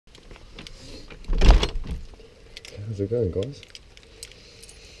How's it going, guys?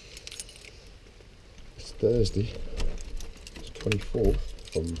 It's Thursday. It's 24th,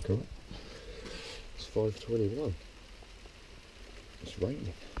 if I'm correct. It's 5:21. It's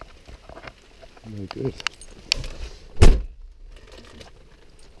raining. No good.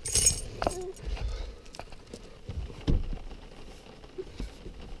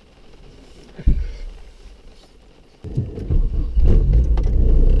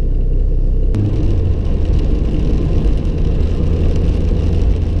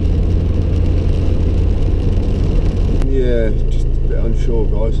 Yeah, just a bit unsure,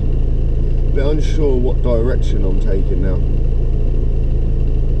 guys. A bit unsure what direction I'm taking now.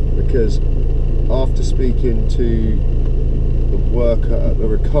 Because after speaking to the worker at the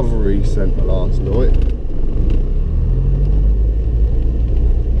recovery centre last night,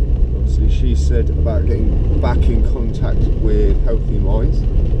 obviously she said about getting back in contact with Healthy Minds.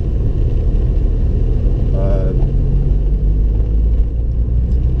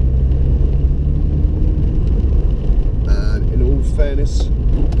 And in all fairness,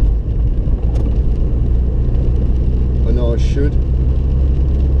 I know I should,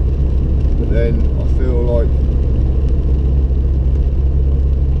 but then I feel like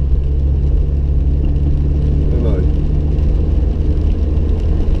I don't know.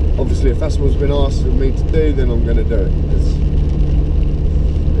 Obviously, if that's what's been asked of me to do, then I'm going to do it, because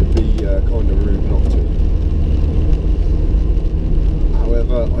it'd be kind of rude not to.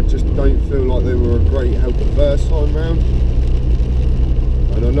 However, I just don't feel like they were a great help the first time round,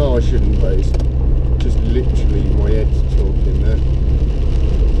 and I know I shouldn't, but it's just literally my head's talking there.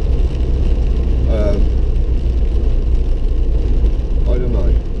 I don't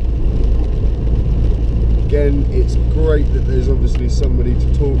know. Again, it's great that there's obviously somebody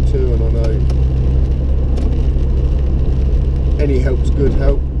to talk to, and I know any help's good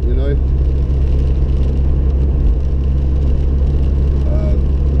help, you know.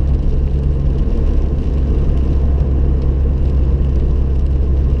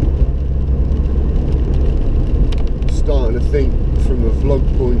 Starting to think from a vlog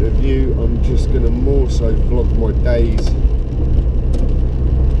point of view, I'm just going to more so vlog my days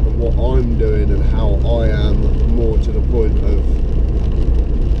and what I'm doing and how I am, more to the point of,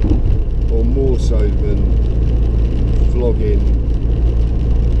 or more so than vlogging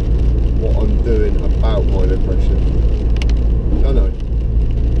what I'm doing about my depression. I don't know.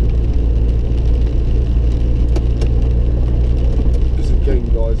 Because again,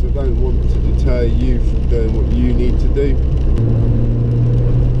 guys, I don't want to deter you from doing what you need to do.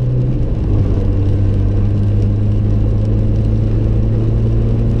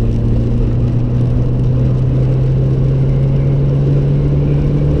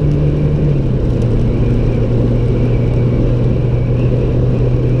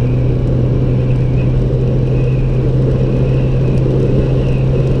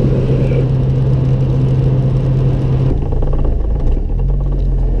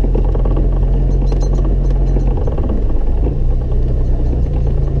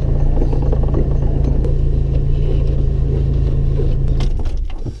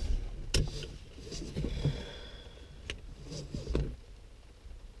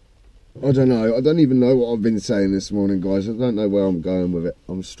 I don't know, I don't even know what I've been saying this morning, guys. I don't know where I'm going with it.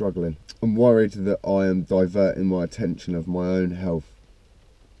 I'm struggling. I'm worried that I am diverting my attention of my own health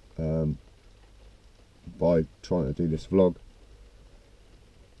by trying to do this vlog.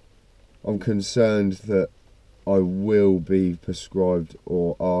 I'm concerned that I will be prescribed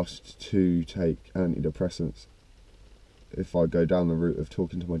or asked to take antidepressants if I go down the route of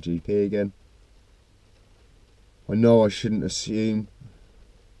talking to my GP again. I know I shouldn't assume.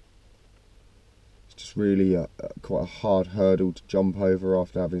 It's just really quite a hard hurdle to jump over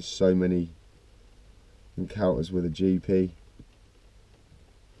after having so many encounters with a GP.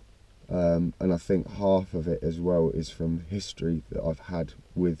 And I think half of it as well is from history that I've had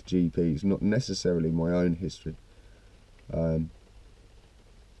with GPs, not necessarily my own history. I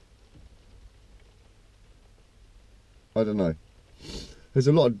don't know. There's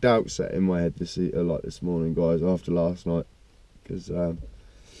a lot of doubt set in my head this morning, guys, after last night, because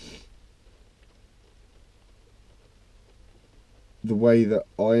the way that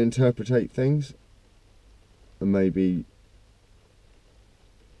I interpretate things, and maybe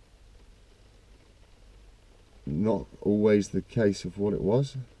not always the case of what it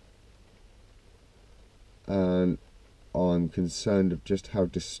was, and I'm concerned of just how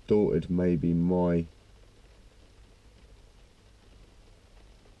distorted maybe my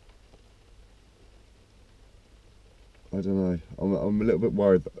I don't know, I'm a little bit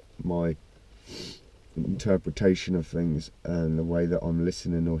worried that my interpretation of things and the way that I'm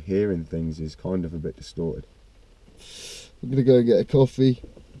listening or hearing things is kind of a bit distorted. I'm gonna go and get a coffee.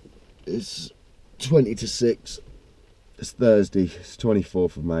 It's 20 to 6. It's Thursday. It's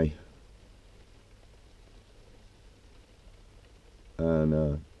 24th of May.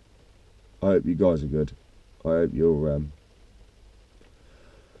 And I hope you guys are good. I hope you're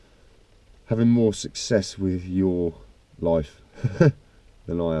having more success with your life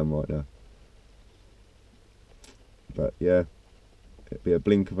than I am right now. But yeah, it'll be a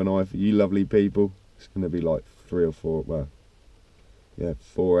blink of an eye for you lovely people. It's going to be like 3 or 4, well, yeah,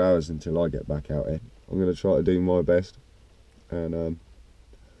 4 hours until I get back out here. I'm going to try to do my best, and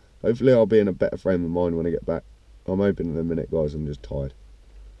hopefully I'll be in a better frame of mind when I get back. I'm hoping in a minute, guys, I'm just tired,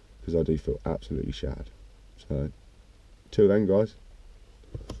 because I do feel absolutely shattered. So, till then, guys,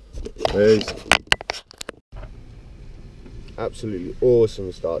 peace. Absolutely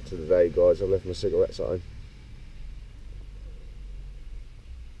awesome start to the day, guys. I left my cigarettes at home.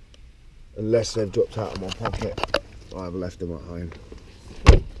 Unless they've dropped out of my pocket, I have left them at home.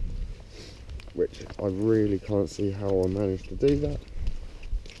 Which I really can't see how I managed to do that.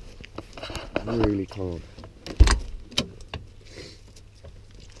 I really can't.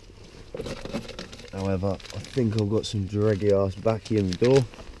 However, I think I've got some draggy ass backy in the door,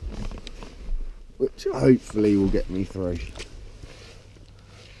 which hopefully will get me through.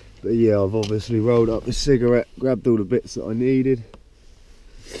 But yeah, I've obviously rolled up the cigarette, grabbed all the bits that I needed,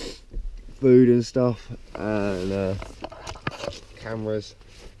 food and stuff, and cameras.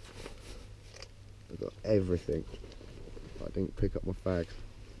 I've got everything. I didn't pick up my fags.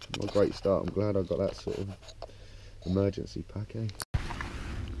 Not a great start. I'm glad I got that sort of emergency pack, eh?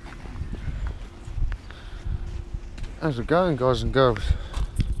 How's it going, guys and girls?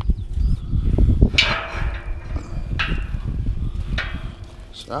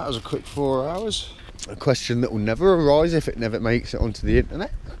 So that was a quick 4 hours. A question that will never arise if it never makes it onto the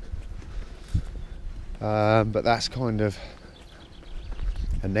internet. But that's kind of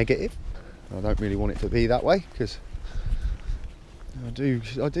a negative. I don't really want it to be that way, because I do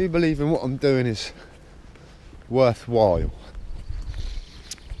believe in what I'm doing is worthwhile.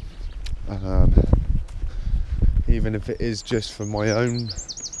 Even if it is just for my own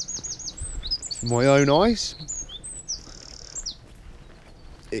eyes,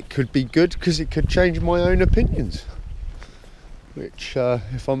 it could be good because it could change my own opinions. Which,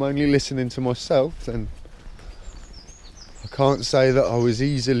 if I'm only listening to myself, then I can't say that I was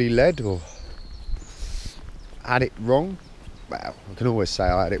easily led or had it wrong. Well, I can always say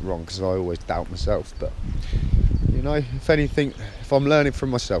I had it wrong because I always doubt myself. But you know, if anything, if I'm learning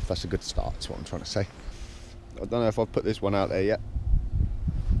from myself, that's a good start. That's what I'm trying to say. I don't know if I've put this one out there yet.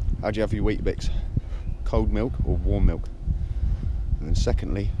 How do you have your Weetabix? Cold milk or warm milk? And then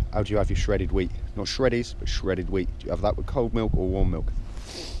secondly, how do you have your shredded wheat? Not shreddies, but shredded wheat. Do you have that with cold milk or warm milk?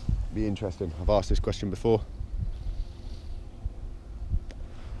 Be interesting. I've asked this question before.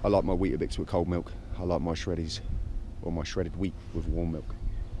 I like my Weetabix with cold milk. I like my shreddies or my shredded wheat with warm milk.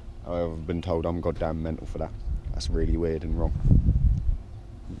 However, I've been told I'm goddamn mental for that. That's really weird and wrong.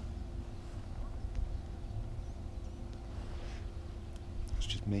 It's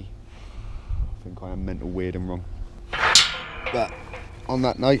just me. I think I am mental, weird and wrong. But on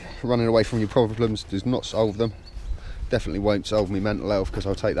that note, running away from your problems does not solve them. Definitely won't solve me mental health, because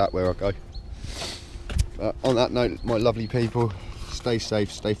I'll take that where I go. But on that note, my lovely people, stay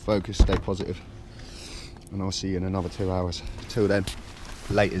safe, stay focused, stay positive. And I'll see you in another 2 hours. Till then,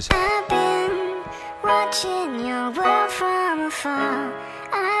 laters. I've been watching your world from afar.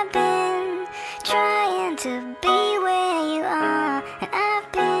 I've been trying to be where you are. And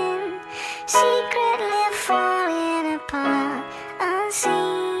I've been secretly falling apart,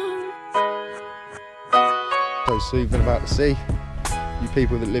 unseen. So soothing about the sea. You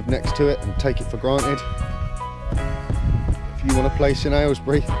people that live next to it and take it for granted. If you want a place in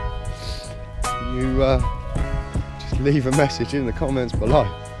Aylesbury, you just leave a message in the comments below.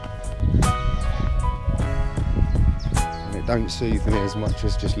 And it don't soothe me as much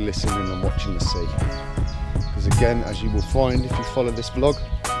as just listening and watching the sea. Because again, as you will find if you follow this vlog,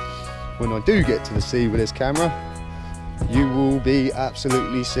 when I do get to the sea with this camera, you will be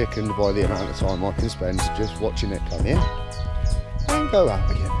absolutely sickened by the amount of time I can spend just watching it come in and go out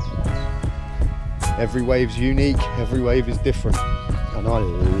again. Every wave's unique, every wave is different, and I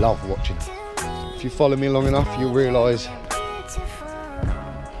love watching it. If you follow me long enough, you'll realise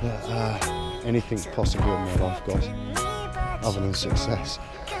that anything's possible in my life, guys, other than success.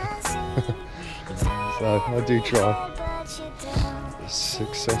 So I do try.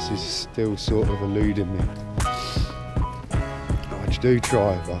 Success is still sort of eluding me. I do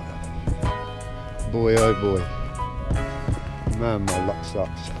try, but boy oh boy, man, my luck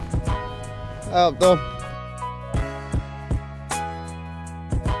sucks. Out, Dom.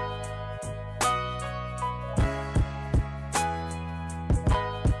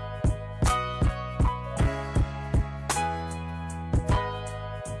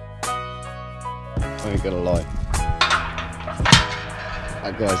 I ain't gonna lie.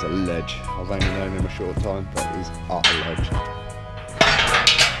 That guy's a ledge. I've only known him a short time, but he's utter ledge.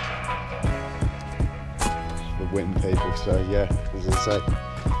 For witting people, so yeah, as I say,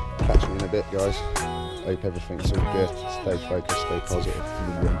 catch me in a bit, guys. Hope everything's all good. Stay focused, stay positive, and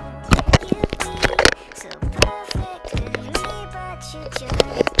we win. So perfect with me, but you just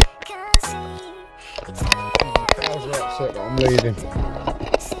can't see. Cows are upset that I'm leaving.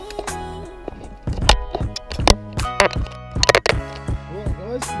 Right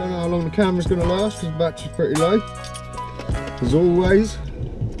guys, don't know how long the camera's going to last because the battery's pretty low. As always.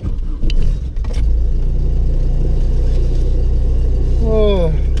 Oh,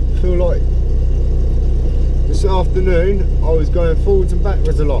 I feel like this afternoon I was going forwards and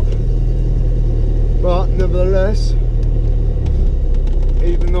backwards a lot. But nevertheless,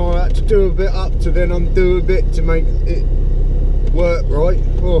 even though I had to do a bit up to then undo a bit to make it work right.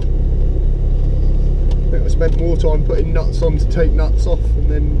 Oh, I think I spent more time putting nuts on to take nuts off and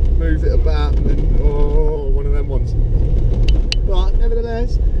then move it about and then, oh, one of them ones. But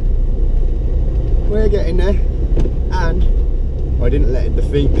nevertheless, we're getting there and I didn't let it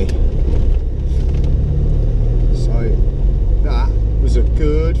defeat me. So that was a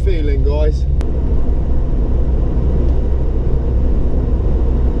good feeling, guys.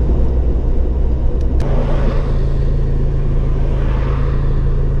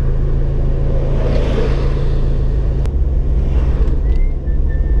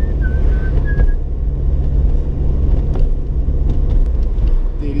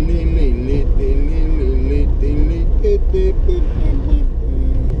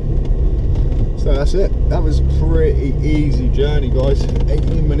 So that's it. That was a pretty easy journey, guys.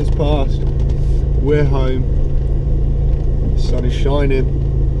 18 minutes past. We're home. Sun is shining.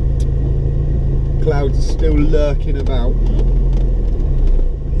 Clouds are still lurking about.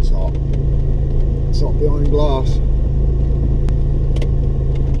 It's hot. It's hot behind glass.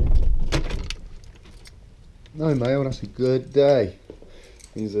 No mail, that's a good day.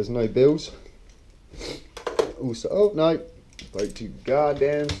 Means there's no bills. Also, oh no, spoke too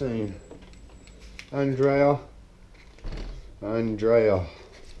goddamn soon. Andrea.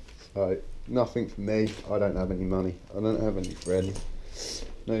 So, nothing for me. I don't have any money. I don't have any friends.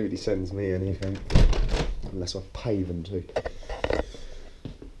 Nobody sends me anything. Unless I pay them to.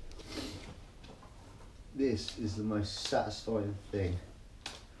 This is the most satisfying thing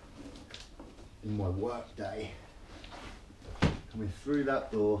in my work day. Coming through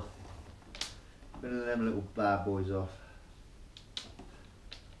that door, putting them little bad boys off.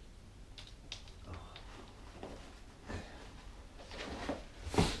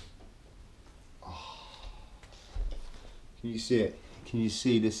 Can you see it? Can you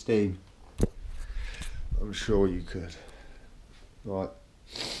see the steam? I'm sure you could. Right.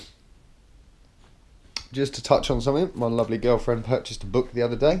 Just to touch on something, my lovely girlfriend purchased a book the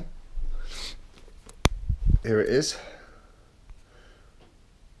other day. Here it is.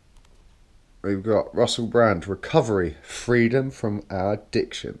 We've got Russell Brand, Recovery, Freedom from Our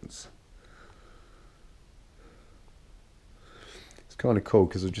Addictions. It's kind of cool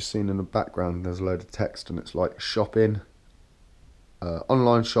because I've just seen in the background there's a load of text and it's like shopping,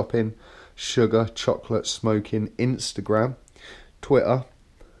 online shopping, sugar, chocolate, smoking, Instagram, Twitter,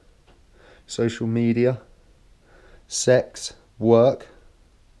 social media, sex, work.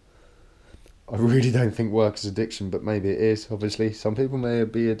 I really don't think work is addiction, but maybe it is, obviously. Some people may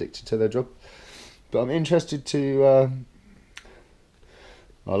be addicted to their job. But I'm interested to...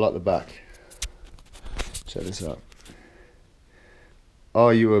 I like the back. Check this out.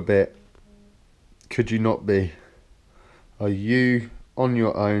 Are you a bit? Could you not be? Are you on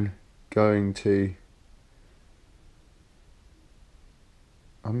your own going to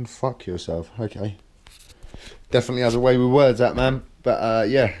unfuck yourself? Okay. Definitely has a way with words, that man. But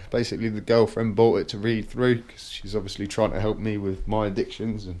yeah, basically the girlfriend bought it to read through because she's obviously trying to help me with my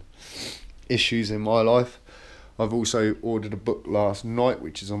addictions and issues in my life. I've also ordered a book last night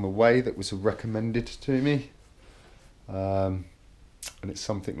which is on the way that was recommended to me. And it's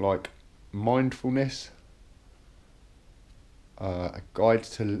something like mindfulness, a guide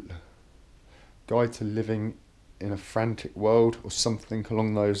to living in a frantic world or something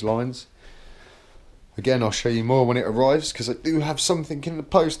along those lines. Again, I'll show you more when it arrives because I do have something in the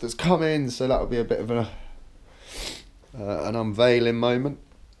post that's come in, so that'll be a bit of an unveiling moment.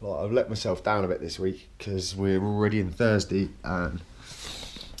 Like, I've let myself down a bit this week because we're already in Thursday, and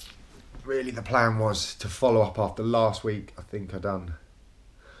really the plan was to follow up after last week. I think I done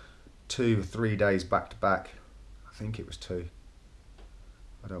 2 or 3 days back to back. I think it was 2.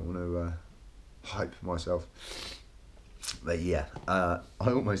 I don't want to hype myself. But yeah, I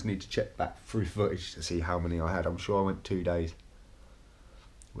almost need to check back through footage to see how many I had. I'm sure I went 2 days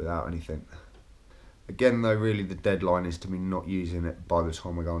without anything. Again though, really the deadline is to be not using it by the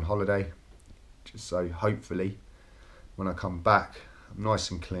time I go on holiday. Just so hopefully when I come back, I'm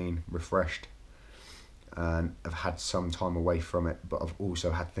nice and clean, refreshed, and I've had some time away from it, but I've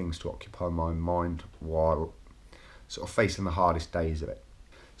also had things to occupy my mind while sort of facing the hardest days of it.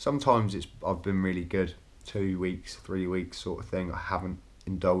 Sometimes I've been really good, 2 weeks, 3 weeks sort of thing. I haven't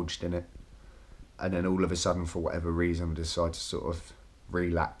indulged in it, and then all of a sudden, for whatever reason, I decide to sort of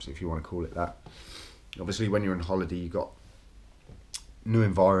relapse, if you want to call it that. Obviously, when you're on holiday, you've got new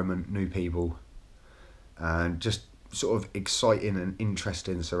environment, new people, and just sort of exciting and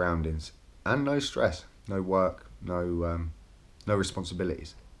interesting surroundings, and no stress, no work, no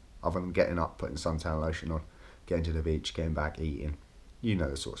responsibilities, other than getting up, putting suntan lotion on, getting to the beach, getting back, eating. You know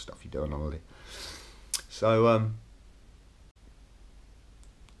the sort of stuff you do on holiday. So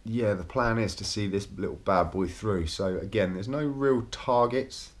yeah, the plan is to see this little bad boy through. So again, there's no real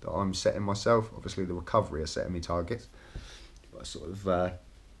targets that I'm setting myself. Obviously the recovery are setting me targets, but sort of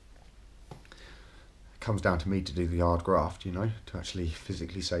comes down to me to do the hard graft, you know, to actually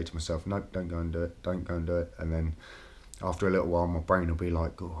physically say to myself, no, don't go and do it, don't go and do it. And then after a little while, my brain will be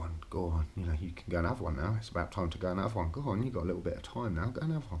like, go on, you know, you can go and have one now. It's about time to go and have one. Go on, you've got a little bit of time now, go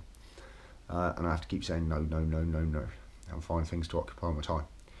and have one. And I have to keep saying no, and find things to occupy my time.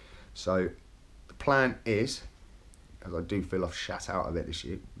 So the plan is, as I do feel I've shat out a bit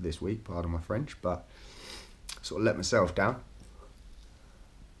this week, pardon my French, but sort of let myself down.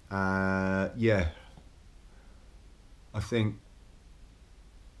 Yeah, I think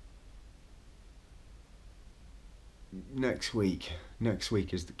next week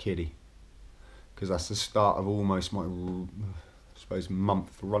is the kiddie, because that's the start of almost my, I suppose,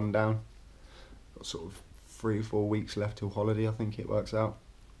 month rundown. Got sort of 3 or 4 weeks left till holiday, I think it works out.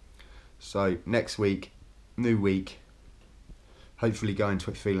 So next week, new week, hopefully go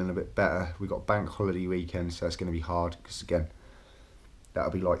into it feeling a bit better. We've got bank holiday weekend, so it's going to be hard, because again,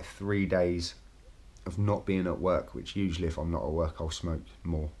 that'll be like 3 days of not being at work, which usually if I'm not at work I'll smoke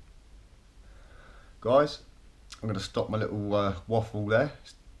more. Guys, I'm going to stop my little waffle there.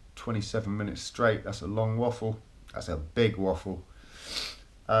 It's 27 minutes straight. That's a long waffle. That's a big waffle.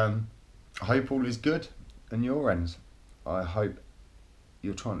 I hope all is good in your ends. I hope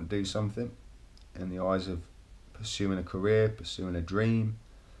you're trying to do something in the eyes of pursuing a career, pursuing a dream,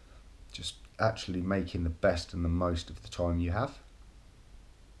 just actually making the best and the most of the time you have.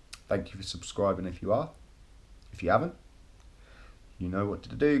 Thank you for subscribing if you are. If you haven't, you know what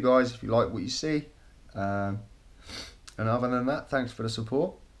to do, guys, if you like what you see. And other than that, thanks for the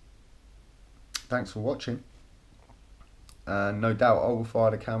support. Thanks for watching. And no doubt I will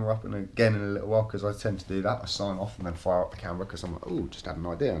fire the camera up again in a little while, because I tend to do that. I sign off and then fire up the camera, because I'm like, oh, just had an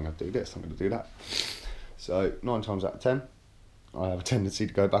idea, I'm going to do this, I'm going to do that. So 9 times out of 10, I have a tendency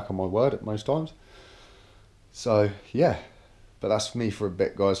to go back on my word at most times. So yeah, but that's me for a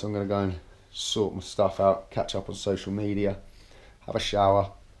bit, guys. So I'm going to go and sort my stuff out, catch up on social media, have a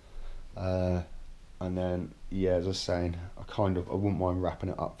shower, and then, yeah, as I was saying, I wouldn't mind wrapping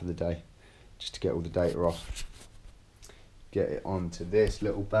it up for the day, just to get all the data off. Get it onto this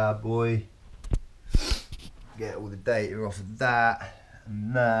little bad boy, get all the data off of that,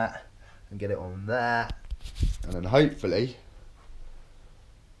 and get it on that, and then hopefully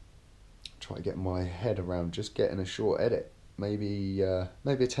try to get my head around just getting a short edit, maybe a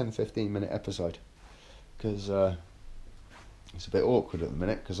 10-15 minute episode, because it's a bit awkward at the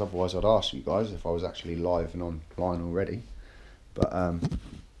minute, because otherwise I'd ask you guys if I was actually live and online already, but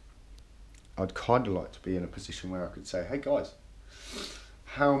I'd kind of like to be in a position where I could say, hey guys,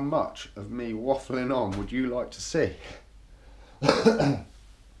 how much of me waffling on would you like to see? Because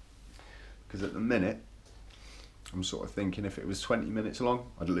at the minute, I'm sort of thinking if it was 20 minutes long,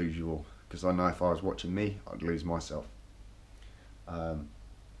 I'd lose you all, because I know if I was watching me, I'd lose myself. And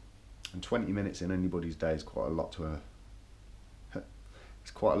 20 minutes in anybody's day is quite a lot to a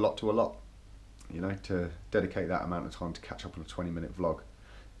lot, you know, to dedicate that amount of time to catch up on a 20-minute vlog.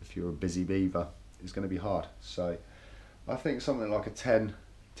 If you're a busy beaver, it's going to be hard. So I think something like a 10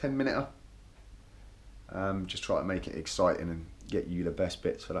 minute, just try to make it exciting and get you the best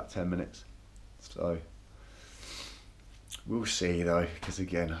bits for that 10 minutes. So we'll see though, because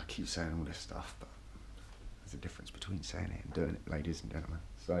again, I keep saying all this stuff, but there's a difference between saying it and doing it, ladies and gentlemen.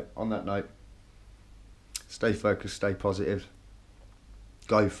 So on that note, stay focused, stay positive,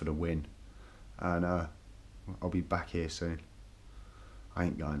 go for the win, and I'll be back here soon. I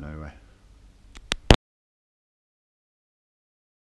ain't going nowhere.